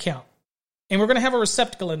volume count, and we're going to have a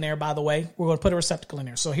receptacle in there, by the way. We're going to put a receptacle in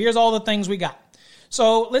there. So here's all the things we got.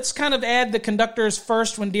 So let's kind of add the conductors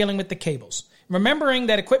first when dealing with the cables. Remembering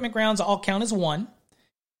that equipment grounds all count as 1.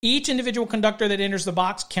 Each individual conductor that enters the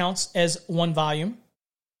box counts as 1 volume.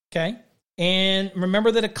 Okay? And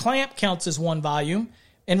remember that a clamp counts as 1 volume.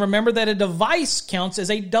 And remember that a device counts as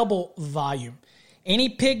a double volume. Any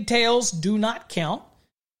pigtails do not count.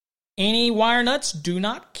 Any wire nuts do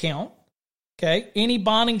not count. Okay? Any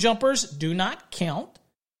bonding jumpers do not count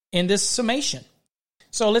in this summation.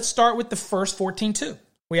 So let's start with the first 14.2.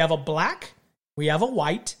 We have a black, we have a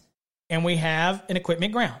white, and we have an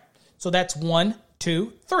equipment ground. So that's 1,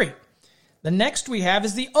 2, 3. The next we have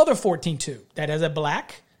is the other 14.2. That has a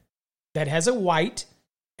black, that has a white,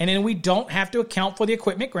 and then we don't have to account for the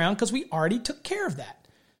equipment ground because we already took care of that.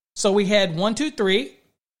 So we had 1, 2, 3,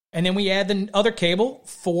 and then we add the other cable,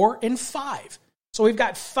 4 and 5. So we've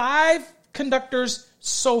got 5 conductors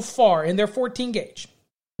so far, and they're 14 gauge.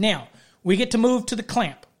 Now, we get to move to the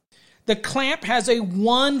clamp. The clamp has a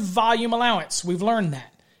 1 volume allowance. We've learned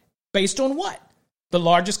that. Based on what? The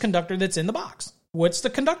largest conductor that's in the box. What's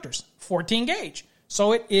the conductors? 14 gauge.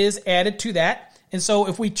 So it is added to that. And so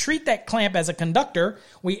if we treat that clamp as a conductor,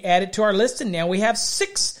 we add it to our list, and now we have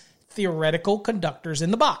 6 theoretical conductors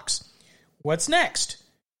in the box. What's next?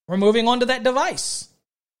 We're moving on to that device.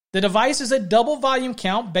 The device is a double volume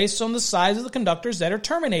count based on the size of the conductors that are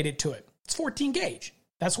terminated to it. It's 14 gauge.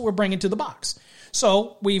 That's what we're bringing to the box.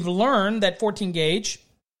 So we've learned that 14 gauge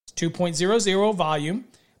is 2.00 volume,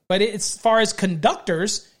 but as far as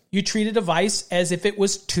conductors, you treat a device as if it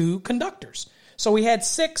was 2 conductors. So we had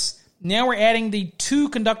 6. Now we're adding the 2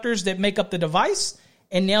 conductors that make up the device,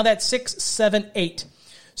 and now that's 6, 7, 8.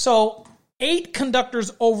 So 8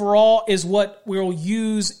 conductors overall is what we'll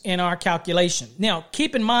use in our calculation. Now,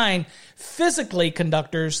 keep in mind, physically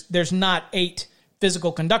conductors, there's not 8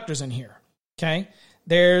 physical conductors in here, okay?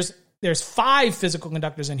 There's 5 physical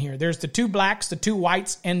conductors in here. There's the 2 blacks, the 2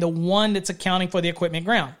 whites, and the 1 that's accounting for the equipment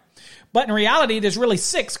ground. But in reality, there's really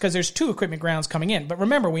 6 because there's 2 equipment grounds coming in. But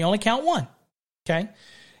remember, we only count 1, okay?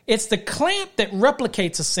 It's the clamp that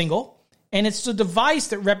replicates a single, and it's the device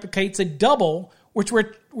that replicates a double, which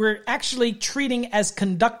we're actually treating as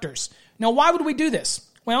conductors. Now, why would we do this?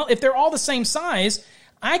 Well, if they're all the same size,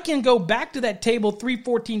 I can go back to that table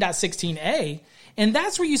 314.16a, and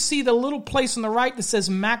that's where you see the little place on the right that says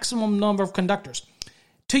maximum number of conductors.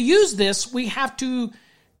 To use this, we have to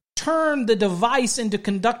turn the device into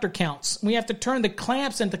conductor counts. We have to turn the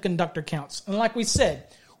clamps into conductor counts. And like we said,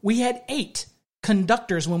 we had 8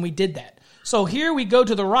 conductors when we did that. So here we go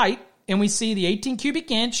to the right, and we see the 18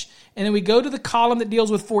 cubic inch, and then we go to the column that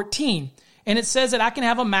deals with 14, and it says that I can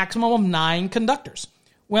have a maximum of 9 conductors.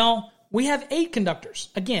 Well, we have 8 conductors.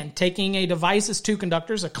 Again, taking a device as 2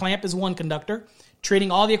 conductors, a clamp is 1 conductor,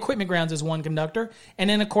 treating all the equipment grounds as 1 conductor, and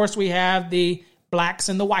then, of course, we have the blacks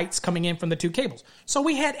and the whites coming in from the 2 cables. So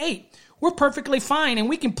we had 8. We're perfectly fine, and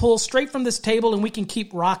we can pull straight from this table, and we can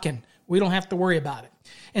keep rocking. We don't have to worry about it.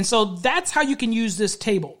 And so that's how you can use this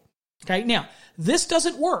table. Okay, now, this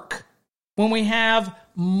doesn't work when we have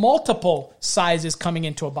multiple sizes coming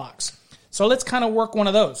into a box. So let's kind of work one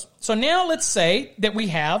of those. So now let's say that we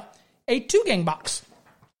have a 2-gang box.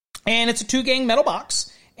 And it's a 2-gang metal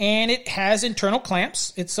box. And it has internal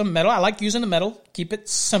clamps. It's some metal. I like using the metal. Keep it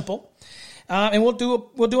simple. And we'll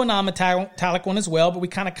do a non-metallic one as well, but we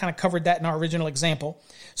kind of covered that in our original example.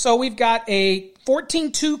 So we've got a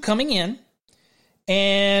 14-2 coming in,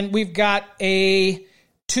 and we've got a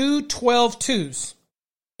 2 12-2s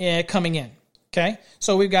coming in. Okay,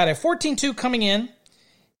 so we've got a 14-2 coming in,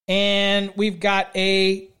 and we've got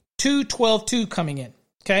a 2 12-2 coming in.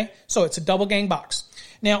 Okay, so it's a double gang box.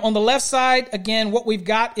 Now, on the left side, again, what we've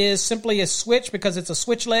got is simply a switch because it's a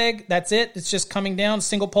switch leg. That's it. It's just coming down,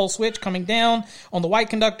 single pole switch coming down. On the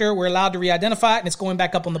white conductor, we're allowed to re-identify it, and it's going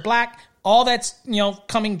back up on the black. All that's,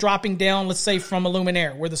 dropping down, let's say, from a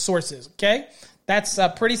luminaire where the source is, okay? That's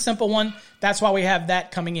a pretty simple one. That's why we have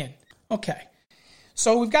that coming in. Okay.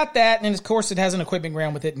 So we've got that, and of course, it has an equipment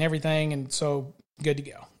ground with it and everything, and so good to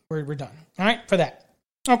go. We're done. All right, for that.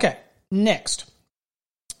 Okay, next.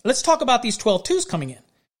 Let's talk about these 12-2s coming in.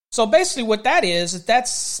 So basically what that is,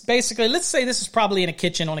 that's basically, let's say this is probably in a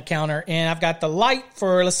kitchen on a counter, and I've got the light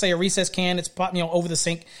for, let's say, a recess can. It's, over the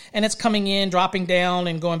sink, and it's coming in, dropping down,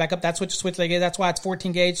 and going back up. That's what the switch leg is. That's why it's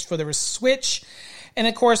 14 gauge for the switch. And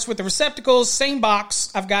of course, with the receptacles, same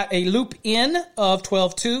box. I've got a loop in of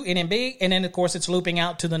 12-2 NMB, and then of course it's looping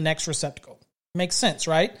out to the next receptacle. Makes sense,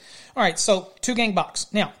 right? All right, so 2-gang box.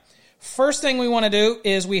 Now, first thing we want to do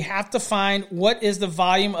is we have to find what is the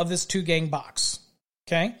volume of this 2-gang box.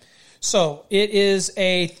 Okay, so it is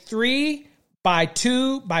a 3 by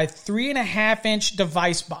 2 by 3.5 inch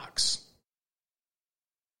device box,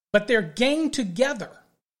 but they're ganged together.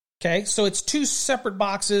 Okay, so it's two separate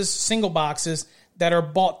boxes, single boxes that are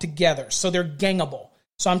bought together, so they're gangable.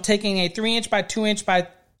 So I'm taking a 3 inch by 2 inch by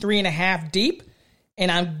 3.5 deep,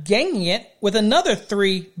 and I'm ganging it with another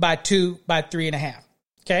 3 by 2 by 3.5.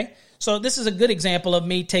 Okay, so this is a good example of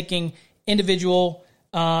me taking individual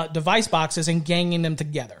device boxes and ganging them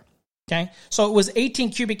together. Okay, so it was 18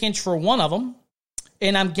 cubic inch for one of them,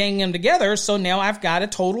 and I'm ganging them together, so now I've got a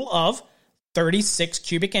total of 36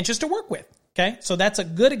 cubic inches to work with. Okay, so that's a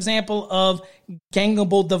good example of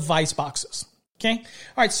gangable device boxes. Okay, all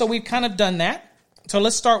right, so we've kind of done that. So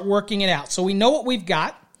let's start working it out. So we know what we've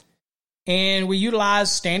got, and we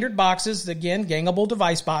utilize standard boxes, again, gangable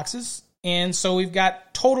device boxes, and so we've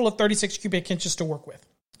got total of 36 cubic inches to work with.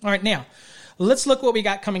 All right, now, let's look what we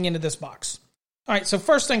got coming into this box. All right, so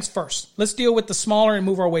first things first. Let's deal with the smaller and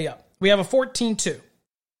move our way up. We have a 14-2.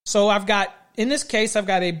 So I've got, in this case, I've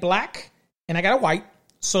got a black and I got a white.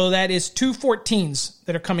 So that is 2 14s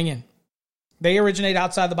that are coming in. They originate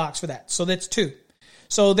outside the box for that. So that's 2.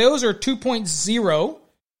 So those are 2.0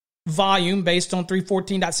 volume based on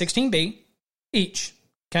 314.16b each.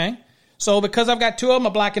 Okay? So because I've got 2 of them,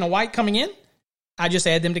 a black and a white coming in, I just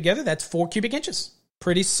add them together. That's 4 cubic inches.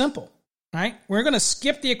 Pretty simple. All right, we're going to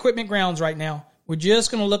skip the equipment grounds right now. We're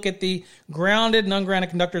just going to look at the grounded and ungrounded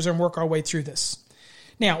conductors and work our way through this.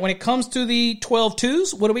 Now, when it comes to the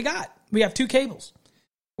 12-2s, what do we got? We have 2 cables.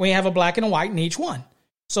 We have a black and a white in each one.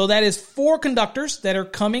 So that is 4 conductors that are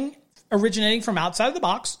originating from outside of the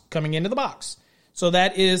box, coming into the box. So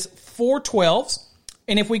that is 4 12s.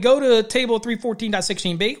 And if we go to table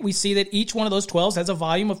 314.16b, we see that each one of those 12s has a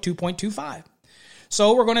volume of 2.25.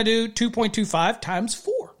 So we're going to do 2.25 times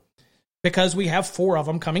 4. Because we have 4 of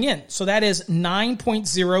them coming in. So that is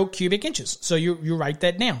 9.0 cubic inches. So you write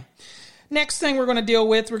that down. Next thing we're going to deal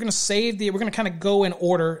with, we're going to kind of go in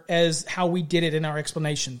order as how we did it in our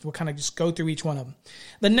explanation. We'll kind of just go through each one of them.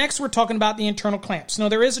 The next, we're talking about the internal clamps. Now,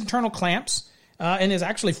 there is internal clamps, and there's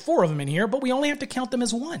actually 4 of them in here, but we only have to count them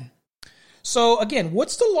as 1. So again,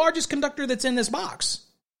 what's the largest conductor that's in this box?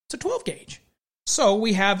 It's a 12 gauge. So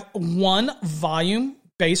we have 1 volume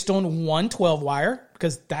based on 1 12 wire,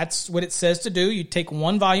 because that's what it says to do. You take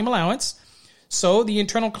 1 volume allowance. So the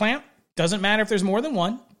internal clamp, doesn't matter if there's more than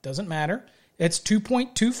 1, doesn't matter. It's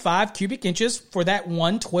 2.25 cubic inches for that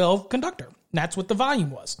 1 12 conductor. That's what the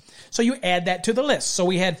volume was. So you add that to the list. So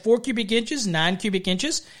we had 4 cubic inches, 9 cubic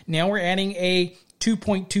inches. Now we're adding a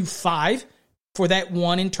 2.25 for that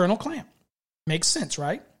 1 internal clamp. Makes sense,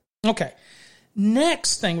 right? Okay.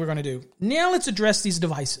 Next thing we're going to do. Now let's address these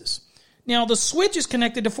devices. Now, the switch is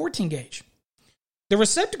connected to 14 gauge. The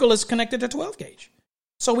receptacle is connected to 12 gauge.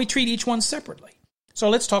 So we treat each one separately. So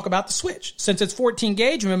let's talk about the switch. Since it's 14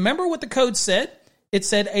 gauge, remember what the code said? It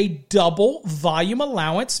said a double volume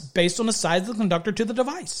allowance based on the size of the conductor to the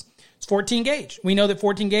device. It's 14 gauge. We know that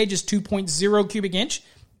 14 gauge is 2.0 cubic inch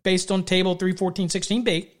based on table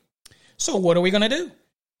 314.16b. So what are we going to do?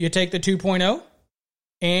 You take the 2.0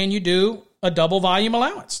 and you do a double volume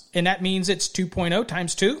allowance. And that means it's 2.0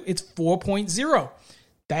 times 2. It's 4.0.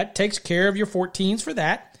 That takes care of your 14s for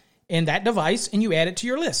that and that device, and you add it to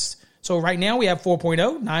your list. So right now we have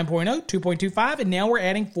 4.0, 9.0, 2.25, and now we're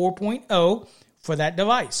adding 4.0 for that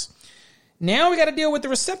device. Now we got to deal with the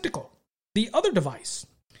receptacle, the other device.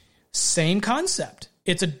 Same concept.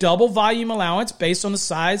 It's a double volume allowance based on the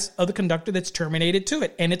size of the conductor that's terminated to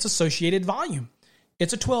it and its associated volume.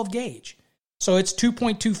 It's a 12 gauge. So it's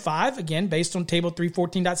 2.25, again, based on table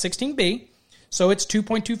 314.16b. So it's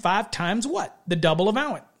 2.25 times what? The double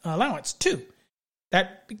allowance, 2.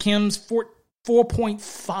 That becomes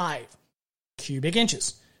 4.5 cubic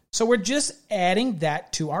inches. So we're just adding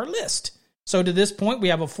that to our list. So to this point, we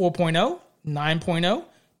have a 4.0, 9.0,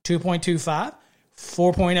 2.25,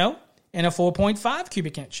 4.0, and a 4.5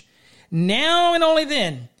 cubic inch. Now and only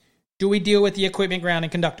then do we deal with the equipment, ground,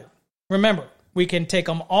 and conductor. Remember, we can take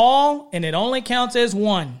them all, and it only counts as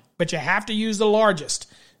one, but you have to use the largest.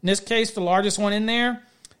 In this case, the largest one in there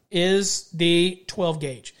is the 12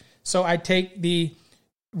 gauge. So I take the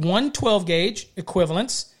 112 gauge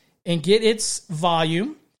equivalence and get its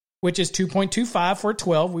volume, which is 2.25 for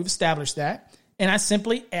 12. We've established that. And I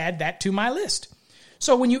simply add that to my list.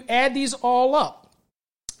 So when you add these all up,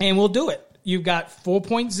 and we'll do it, you've got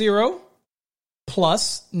 4.0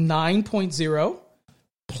 plus 9.0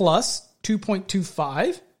 plus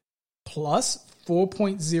 2.25 plus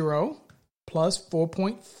 4.0 plus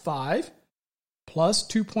 4.5 plus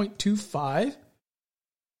 2.25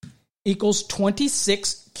 equals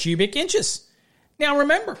 26 cubic inches. Now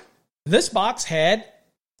remember, this box had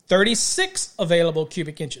 36 available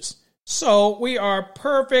cubic inches. So we are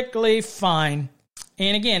perfectly fine.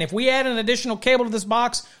 And again, if we add an additional cable to this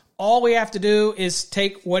box, all we have to do is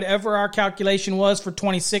take whatever our calculation was for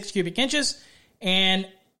 26 cubic inches, and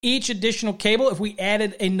each additional cable, if we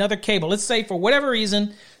added another cable, let's say for whatever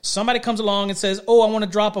reason, somebody comes along and says, oh, I want to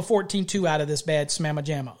drop a 14.2 out of this bad smamma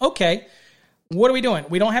jamma. Okay, what are we doing?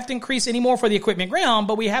 We don't have to increase any more for the equipment ground,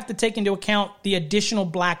 but we have to take into account the additional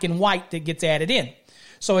black and white that gets added in.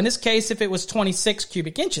 So in this case, if it was 26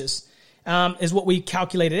 cubic inches, is what we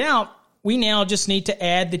calculated out, we now just need to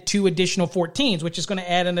add the 2 additional 14s, which is going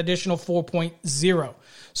to add an additional 4.0.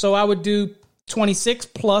 So I would do 26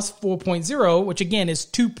 plus 4.0, which again is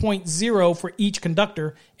 2.0 for each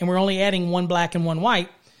conductor, and we're only adding 1 black and 1 white.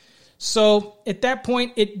 So at that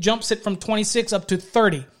point, it jumps it from 26 up to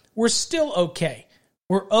 30. We're still okay.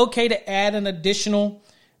 We're okay to add an additional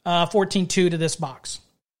 14.2 to this box.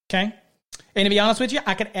 Okay? And to be honest with you,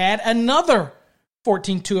 I could add another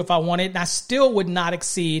 14.2 if I wanted, and I still would not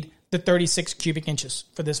exceed the 36 cubic inches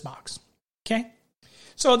for this box. Okay?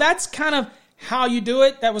 So that's kind of how you do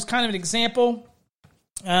it. That was kind of an example.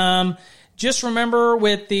 Just remember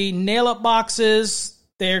with the nail-up boxes,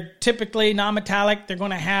 they're typically non-metallic. They're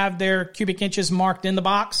going to have their cubic inches marked in the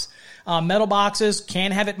box. Metal boxes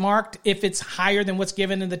can have it marked if it's higher than what's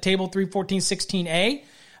given in the table 314.16a.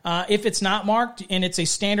 If it's not marked and it's a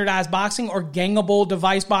standardized boxing or gangable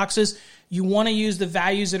device boxes, you want to use the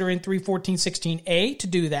values that are in 314.16a to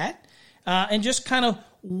do that. And just kind of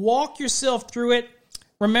walk yourself through it.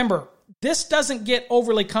 Remember, this doesn't get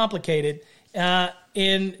overly complicated.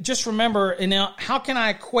 And just remember, and now how can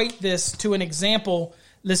I equate this to an example,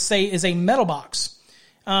 let's say, is a metal box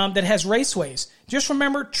that has raceways. Just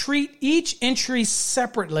remember, treat each entry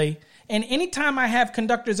separately. And anytime I have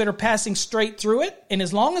conductors that are passing straight through it, and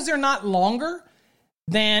as long as they're not longer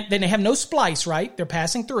than they have no splice, right? They're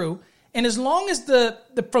passing through. And as long as the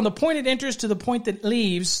from the point it enters to the point that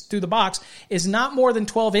leaves through the box is not more than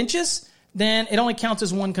 12 inches, then it only counts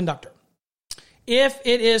as one conductor. If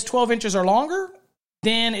it is 12 inches or longer,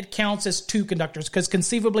 then it counts as 2 conductors, because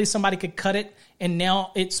conceivably somebody could cut it and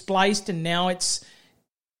now it's spliced and now it's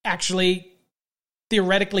actually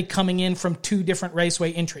theoretically coming in from 2 different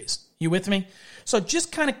raceway entries. You with me? So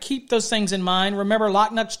just kind of keep those things in mind. Remember,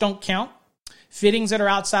 lock nuts don't count. Fittings that are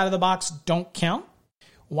outside of the box don't count.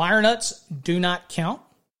 Wire nuts do not count.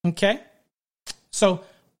 Okay? So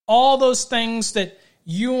all those things that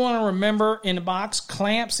you want to remember in the box,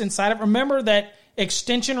 clamps inside of it. Remember that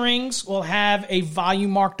extension rings will have a volume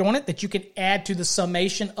marked on it that you can add to the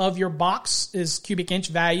summation of your box is cubic inch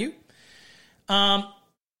value.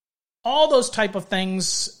 All those type of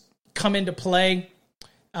things come into play,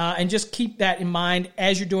 and just keep that in mind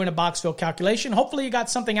as you're doing a box fill calculation. Hopefully you got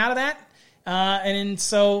something out of that. And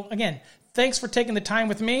so, again, thanks for taking the time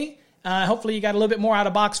with me. Hopefully you got a little bit more out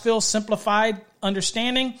of box fill, simplified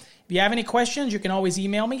understanding. If you have any questions, you can always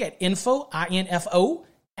email me at info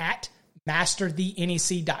at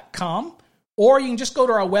masterthenec.com. Or you can just go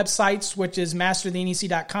to our websites, which is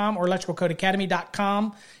masterthenec.com or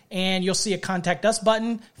electricalcodeacademy.com, and you'll see a Contact Us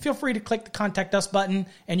button. Feel free to click the Contact Us button,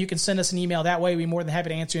 and you can send us an email that way. We'd be more than happy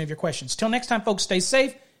to answer any of your questions. Till next time, folks, stay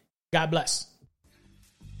safe. God bless.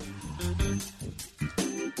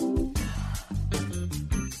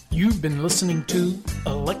 You've been listening to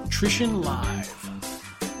Electrician Live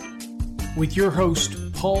with your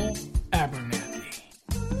host, Paul